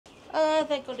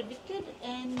They got evicted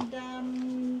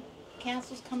and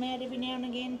councils come out every now and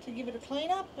again to give it a clean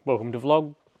up. Welcome to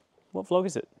vlog. What vlog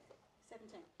is it?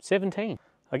 17. 17.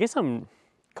 I guess I'm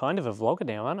kind of a vlogger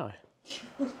now, aren't I?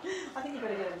 I think you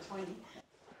better go to 20. A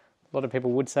lot of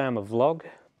people would say I'm a vlog.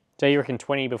 So you reckon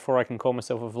 20 before I can call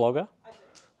myself a vlogger? I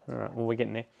do. Alright, well we're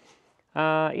getting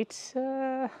there. It's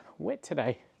wet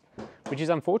today, which is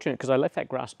unfortunate because I left that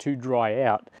grass to dry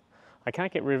out. I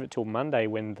can't get rid of it till Monday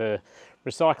when the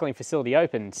recycling facility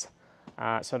opens,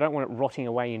 so I don't want it rotting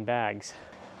away in bags.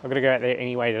 I've got to go out there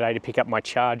anyway today to pick up my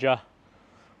charger,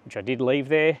 which I did leave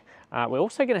there. We're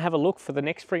also going to have a look for the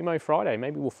next free Mow Friday.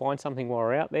 Maybe we'll find something while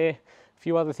we're out there. A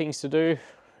few other things to do.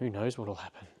 Who knows what'll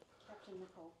happen. Captain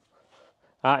Nicole.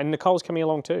 And Nicole's coming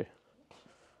along too.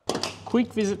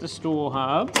 Quick visit to Store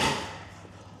Hub.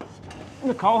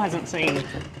 Nicole hasn't seen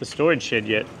the storage shed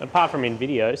yet, apart from in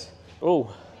videos.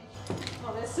 Oh.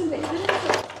 Oh, there's some evidence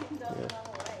that you can dump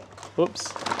another way.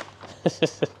 Oops.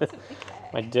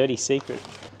 My dirty secret.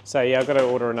 So yeah, I've got to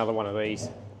order another one of these.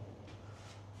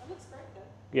 That looks great though.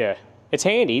 Yeah, it's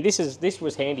handy. This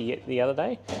was handy the other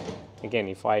day. Again,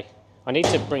 if I need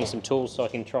to bring some tools so I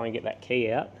can try and get that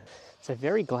key out. So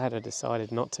very glad I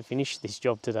decided not to finish this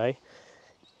job today.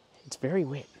 It's very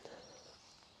wet.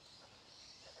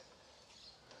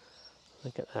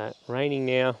 Look at that, raining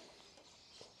now.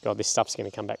 God, this stuff's going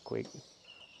to come back quick.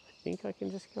 I think I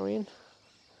can just go in.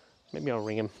 Maybe I'll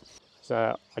ring him.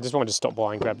 So I just wanted to stop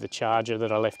by and grab the charger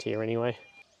that I left here anyway.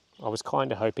 I was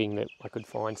kind of hoping that I could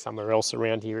find somewhere else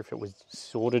around here if it was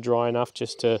sort of dry enough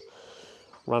just to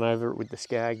run over it with the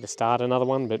Skag to start another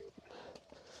one, but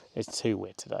it's too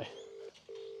wet today.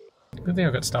 Good thing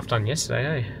I got stuff done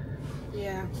yesterday, eh?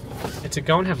 Yeah. It's a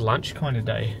go and have lunch kind of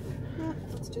day. Yeah,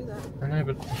 let's do that. I know,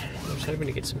 but I was hoping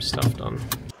to get some stuff done.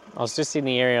 I was just in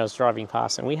the area I was driving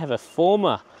past and we have a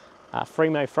former Free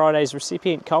Mow Fridays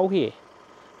recipient, Cole, here.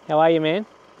 How are you, man?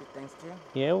 Good, thanks, Jim.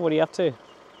 Yeah, what are you up to?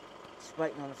 Just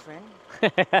waiting on a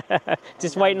friend.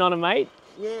 Just waiting on a mate?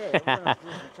 Yeah, I was on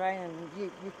a train and you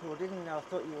called in and I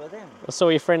thought you were them. I saw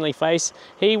your friendly face.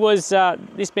 He was,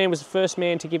 this man was the first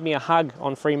man to give me a hug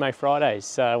on Free Mow Fridays.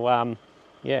 So,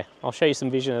 yeah, I'll show you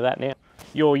some vision of that now.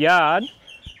 Your yard,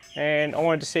 and I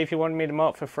wanted to see if you wanted me to mow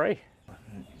it for free.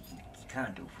 You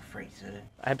can't do it for free, sir.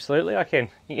 Absolutely, I can.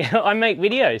 Yeah, I make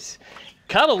videos.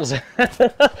 Cuddles. I don't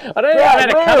think I've had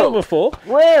a cuddle before.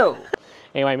 Well.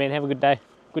 Anyway, man, have a good day.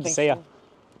 Good Thanks, to see you. Jim.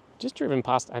 Just driven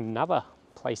past another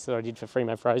place that I did for Free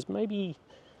Mow Fridays maybe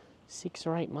 6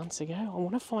 or 8 months ago. I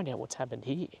want to find out what's happened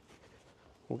here.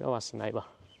 We'll go ask the neighbour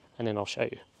and then I'll show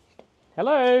you.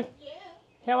 Hello. Yeah.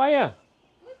 How are you?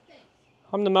 Good thing.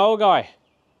 I'm the mower guy.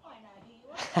 I know who you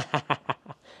are.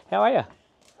 How are you?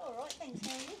 All right, thanks.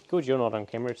 How are you? Good, you're not on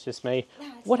camera, it's just me. No,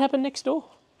 it's What happened next door?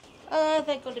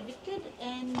 They got evicted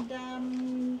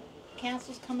and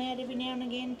councils come out every now and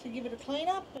again to give it a clean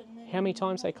up. And then, How many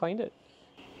times they cleaned it?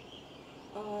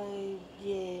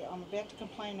 Yeah, I'm about to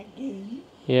complain again.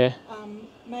 Yeah.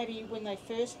 Maybe when they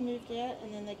first moved out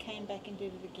and then they came back and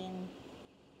did it again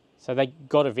So they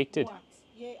got evicted. once.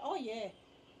 Yeah, oh yeah.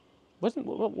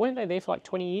 Weren't they there for like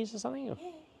 20 years or something? Yeah.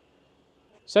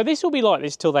 So this will be like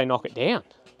this till they knock it down?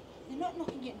 They're not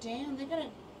knocking it down, they're going to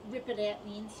rip it out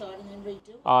on the inside and then redo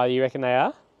it. Oh, you reckon they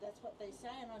are? That's what they say,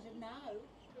 and I said no. Horrendous.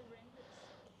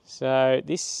 So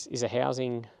this is a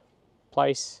housing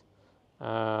place.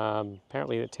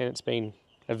 Apparently the tenant's been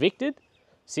evicted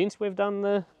since we've done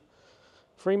the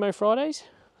Free Mow Fridays.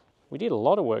 We did a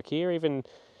lot of work here, even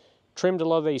trimmed a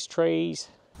lot of these trees.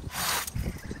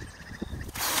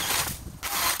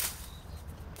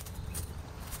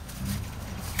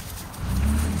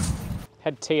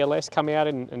 Had TLS come out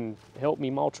and help me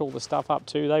mulch all the stuff up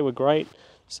too. They were great.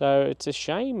 So it's a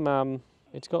shame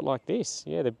it's got like this.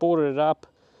 Yeah, they boarded it up.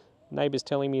 Neighbours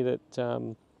telling me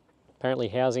that apparently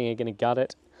housing are going to gut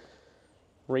it,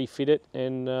 refit it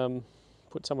and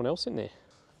put someone else in there.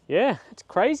 Yeah, it's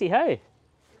crazy, hey?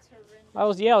 It's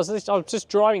horrendous. I was just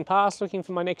driving past looking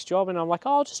for my next job and I'm like,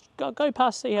 oh, I'll just go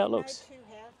past, see how it looks. No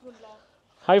two-house, good luck.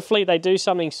 Hopefully they do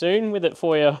something soon with it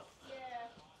for you. Yeah.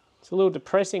 It's a little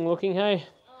depressing looking, hey?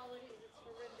 Oh, it is. It's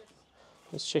horrendous.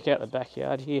 Let's check out the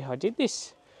backyard here. I did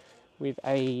this with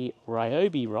a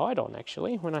Ryobi ride-on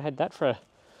actually, when I had that for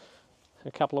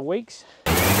a couple of weeks.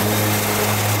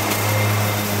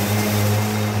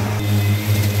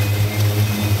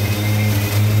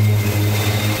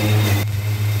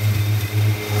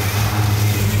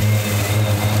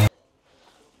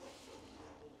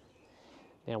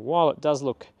 Now, while it does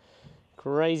look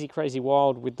crazy, crazy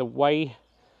wild with the way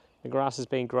the grass has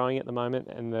been growing at the moment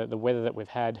and the weather that we've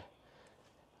had,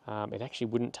 it actually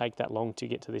wouldn't take that long to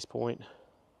get to this point.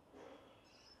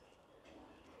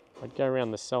 I'd go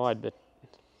around the side, but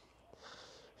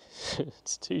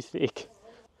it's too thick.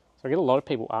 So I get a lot of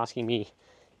people asking me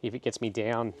if it gets me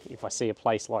down, if I see a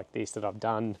place like this that I've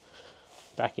done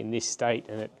back in this state,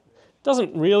 and it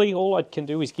doesn't really. All I can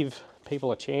do is give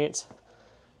people a chance,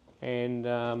 and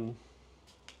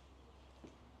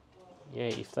yeah,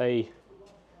 if they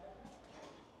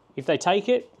take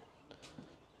it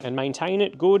and maintain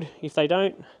it, good. If they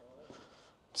don't,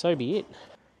 so be it.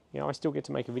 You know, I still get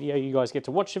to make a video. You guys get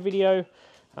to watch the video.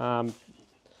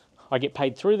 I get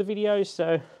paid through the videos,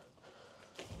 so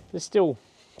there's still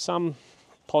some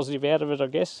positive out of it, I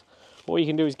guess. All you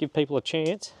can do is give people a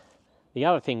chance. The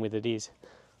other thing with it is,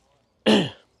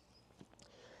 this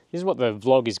is what the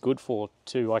vlog is good for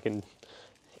too. I can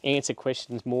answer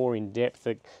questions more in depth,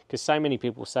 because so many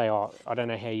people say, oh, I don't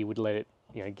know how you would let it,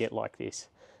 you know, get like this.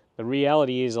 The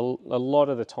reality is a lot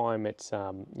of the time it's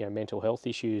you know, mental health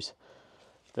issues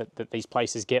that these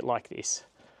places get like this.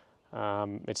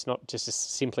 It's not just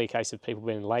simply a case of people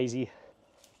being lazy.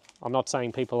 I'm not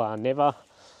saying people are never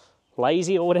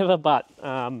lazy or whatever, but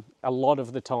a lot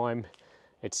of the time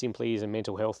it simply is a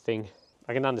mental health thing.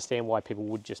 I can understand why people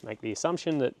would just make the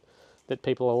assumption that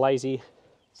people are lazy.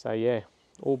 So yeah,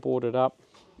 all boarded up,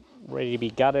 ready to be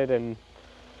gutted and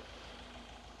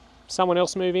someone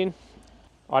else move in.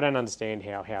 I don't understand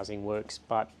how housing works,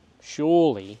 but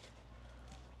surely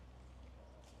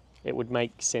it would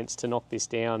make sense to knock this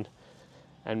down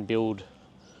and build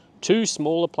 2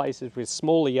 smaller places with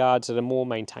smaller yards that are more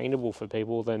maintainable for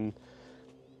people than,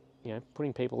 you know,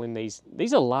 putting people in these.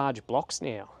 These are large blocks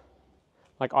now.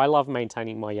 Like, I love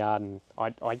maintaining my yard, and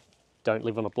I don't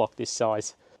live on a block this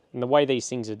size. And the way these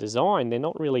things are designed, they're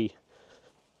not really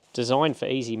designed for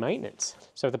easy maintenance.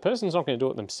 So if the person's not going to do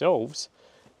it themselves,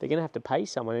 they're going to have to pay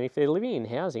someone. And if they're living in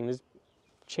housing, there's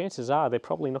chances are they're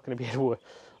probably not going to be able to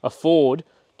afford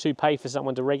to pay for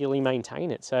someone to regularly maintain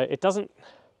it. So it doesn't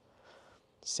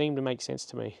seem to make sense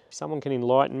to me. If someone can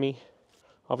enlighten me.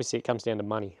 Obviously it comes down to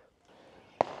money.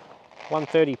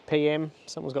 1:30 p.m,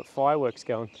 someone's got fireworks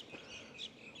going.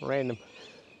 Random.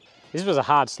 This was a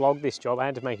hard slog, this job. I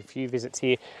had to make a few visits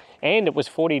here, and it was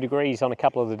 40 degrees on a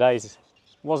couple of the days.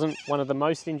 Wasn't one of the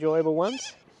most enjoyable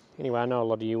ones. Anyway, I know a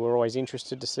lot of you were always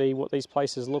interested to see what these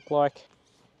places look like.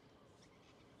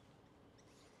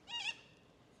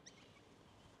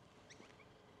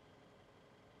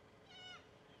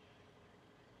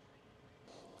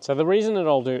 So the reason that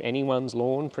I'll do anyone's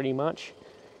lawn pretty much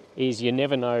is you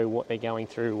never know what they're going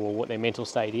through or what their mental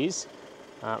state is.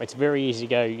 It's very easy to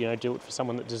go, you know, do it for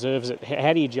someone that deserves it.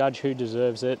 How do you judge who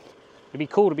deserves it? It'd be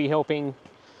cool to be helping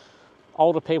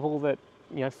older people that,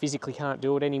 you know, physically can't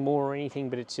do it anymore or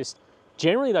anything, but it's just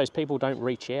generally those people don't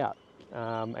reach out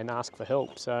and ask for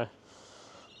help. So,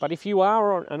 but if you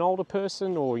are an older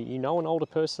person or you know an older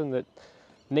person that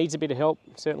needs a bit of help,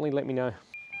 certainly let me know.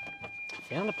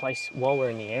 Found a place while we're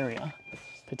in the area,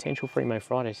 potential free Mow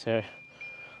Fridays, so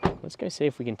let's go see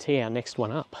if we can tee our next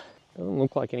one up. Doesn't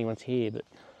look like anyone's here, but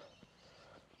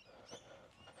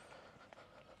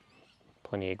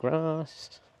plenty of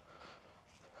grass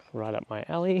right up my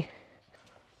alley.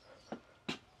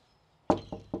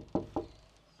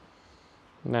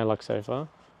 No luck so far.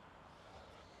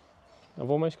 I've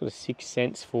almost got a sixth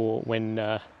sense for when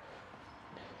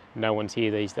no one's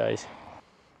here these days.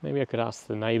 Maybe I could ask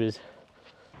the neighbours.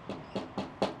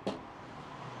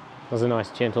 That was a nice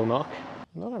gentle knock.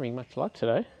 I'm not having much luck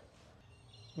today.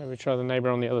 Maybe try the neighbour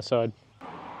on the other side.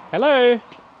 Hello?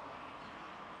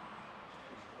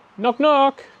 Knock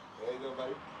knock. How you doing,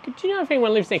 buddy? Do you know if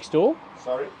anyone lives next door?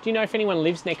 Sorry? Do you know if anyone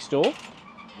lives next door?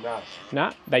 No.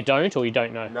 Nah, they don't, or you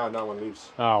don't know? No, no one lives.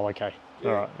 Oh, okay. Yeah.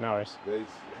 All right, no worries. There's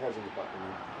housing department.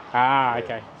 Ah, Yeah.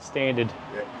 okay. Standard.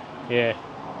 Yeah. Yeah.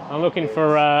 I'm looking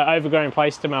for overgrown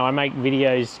place to mow. I make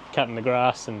videos cutting the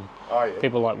grass and Oh, yeah.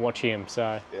 people like watching them,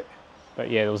 so. Yeah. But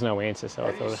yeah, there was no answer, so How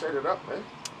I do you thought. set it up, man?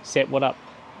 Set what up?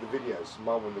 The videos,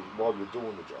 while you're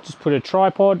doing the job. Just put a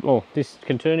tripod. Well, this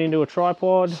can turn into a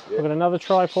tripod. Yeah. I've got another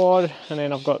tripod, and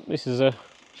then I've got, this is a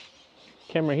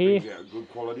camera here. Yeah, good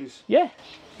qualities. Yeah,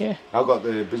 yeah. I've got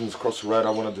the business across the road.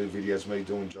 I want to do videos, me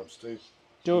doing jobs too.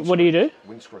 What do you do?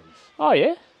 Windscreens. Oh,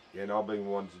 yeah? Yeah, and I've been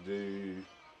wanting to do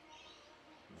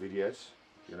videos.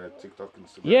 You know, TikTok,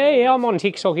 Instagram. Yeah, I'm on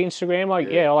TikTok, Instagram. Like,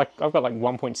 yeah, I've got like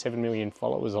 1.7 million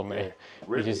followers on there. Yeah.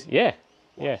 Really? Which is, yeah.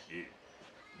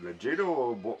 Legit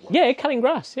or what? Yeah, cutting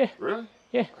grass, yeah. Really?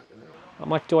 Yeah. I'm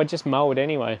like, do I just mow it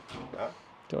anyway? Huh?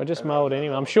 Do I just mow it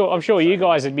anyway? I'm sure you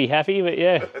guys would be happy, but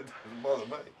yeah. It doesn't bother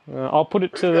me. I'll put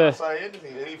it to Who's the. gonna say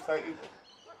anything? If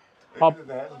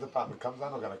the housing department comes, they're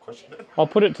not going to question it. I'll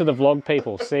put it to the vlog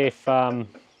people. See if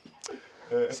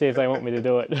they want me to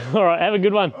do it. All right, have a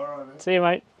good one. All right, man. See you,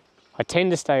 mate. I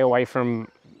tend to stay away from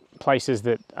places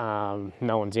that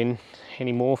no one's in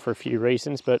anymore for a few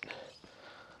reasons, but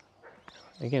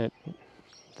again,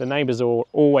 the neighbours are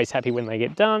always happy when they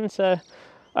get done, so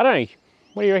I don't know.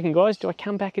 What do you reckon, guys? Do I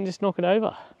come back and just knock it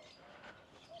over?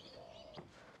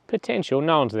 Potential,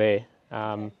 no one's there.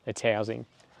 It's housing.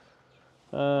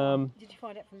 Did you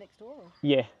find out from next door? Or?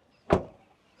 Yeah.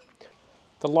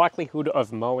 The likelihood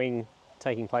of mowing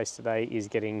taking place today is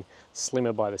getting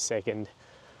slimmer by the second.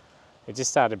 It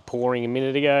just started pouring a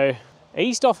minute ago.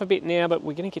 Eased off a bit now, but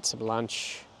we're going to get some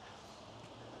lunch.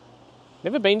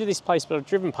 Never been to this place, but I've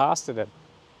driven past it a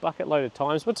bucket load of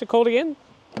times. What's it called again?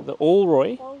 The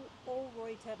Allroy?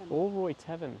 Allroy Tavern. Allroy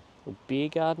Tavern. Little beer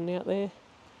garden out there.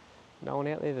 No one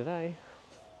out there today.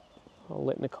 I'll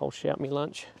let Nicole shout me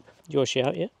lunch. Your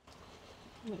shout, yeah?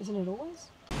 Isn't it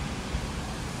always?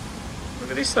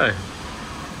 Look at this though.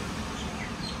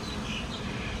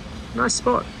 Nice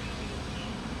spot.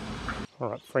 All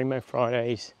right, free Mow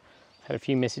Fridays. Had a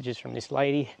few messages from this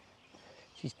lady.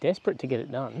 She's desperate to get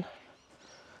it done.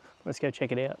 Let's go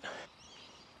check it out.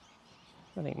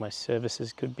 I think my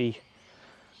services could be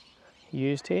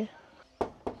used here.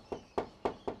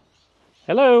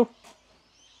 Hello.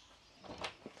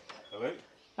 Hello?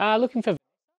 Looking for...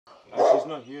 She's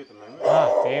not here at the moment.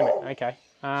 Ah, damn it. Okay.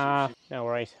 No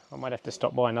worries. I might have to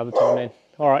stop by another time then.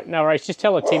 All right, no worries. Just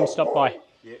tell her Tim stopped by.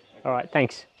 Yeah. Okay. All right,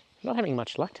 thanks. Not having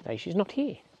much luck today. She's not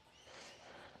here.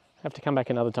 Have to come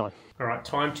back another time. All right,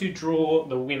 time to draw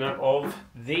the winner of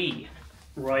the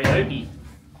Ryobi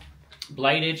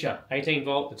Blade Edger 18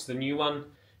 volt. It's the new one.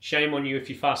 Shame on you if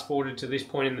you fast forwarded to this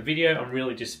point in the video. I'm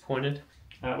really disappointed.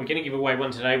 We're going to give away one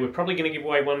today. We're probably going to give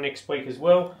away one next week as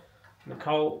well.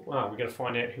 Nicole, we've got to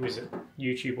find out who is it,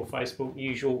 YouTube or Facebook.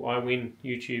 Usual, I win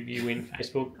YouTube, you win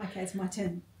Facebook. Okay, it's my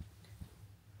turn.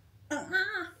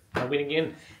 I win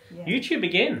again. Yeah. YouTube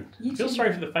again. YouTube. Feel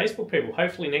sorry for the Facebook people.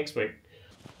 Hopefully next week.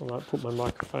 I might put my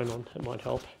microphone on. It might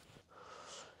help.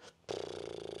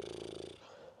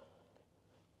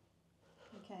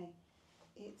 Okay,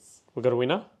 it's We've got a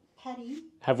winner. Paddy.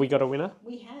 Have we got a winner?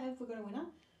 We've got a winner.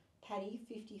 Paddy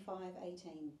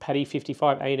 5518. Paddy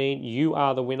 5518, you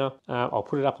are the winner. I'll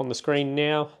put it up on the screen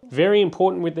now. Very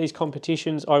important with these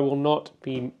competitions, I will not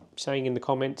be saying in the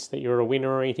comments that you're a winner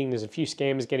or anything. There's a few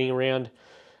scammers getting around.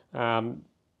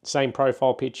 Same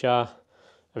profile picture,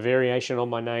 a variation on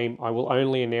my name. I will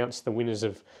only announce the winners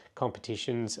of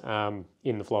competitions in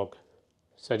the vlog.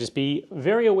 So just be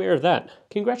very aware of that.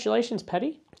 Congratulations,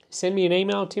 Paddy. Send me an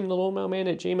email,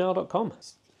 timthelawnmowerman@gmail.com.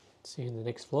 See you in the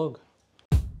next vlog.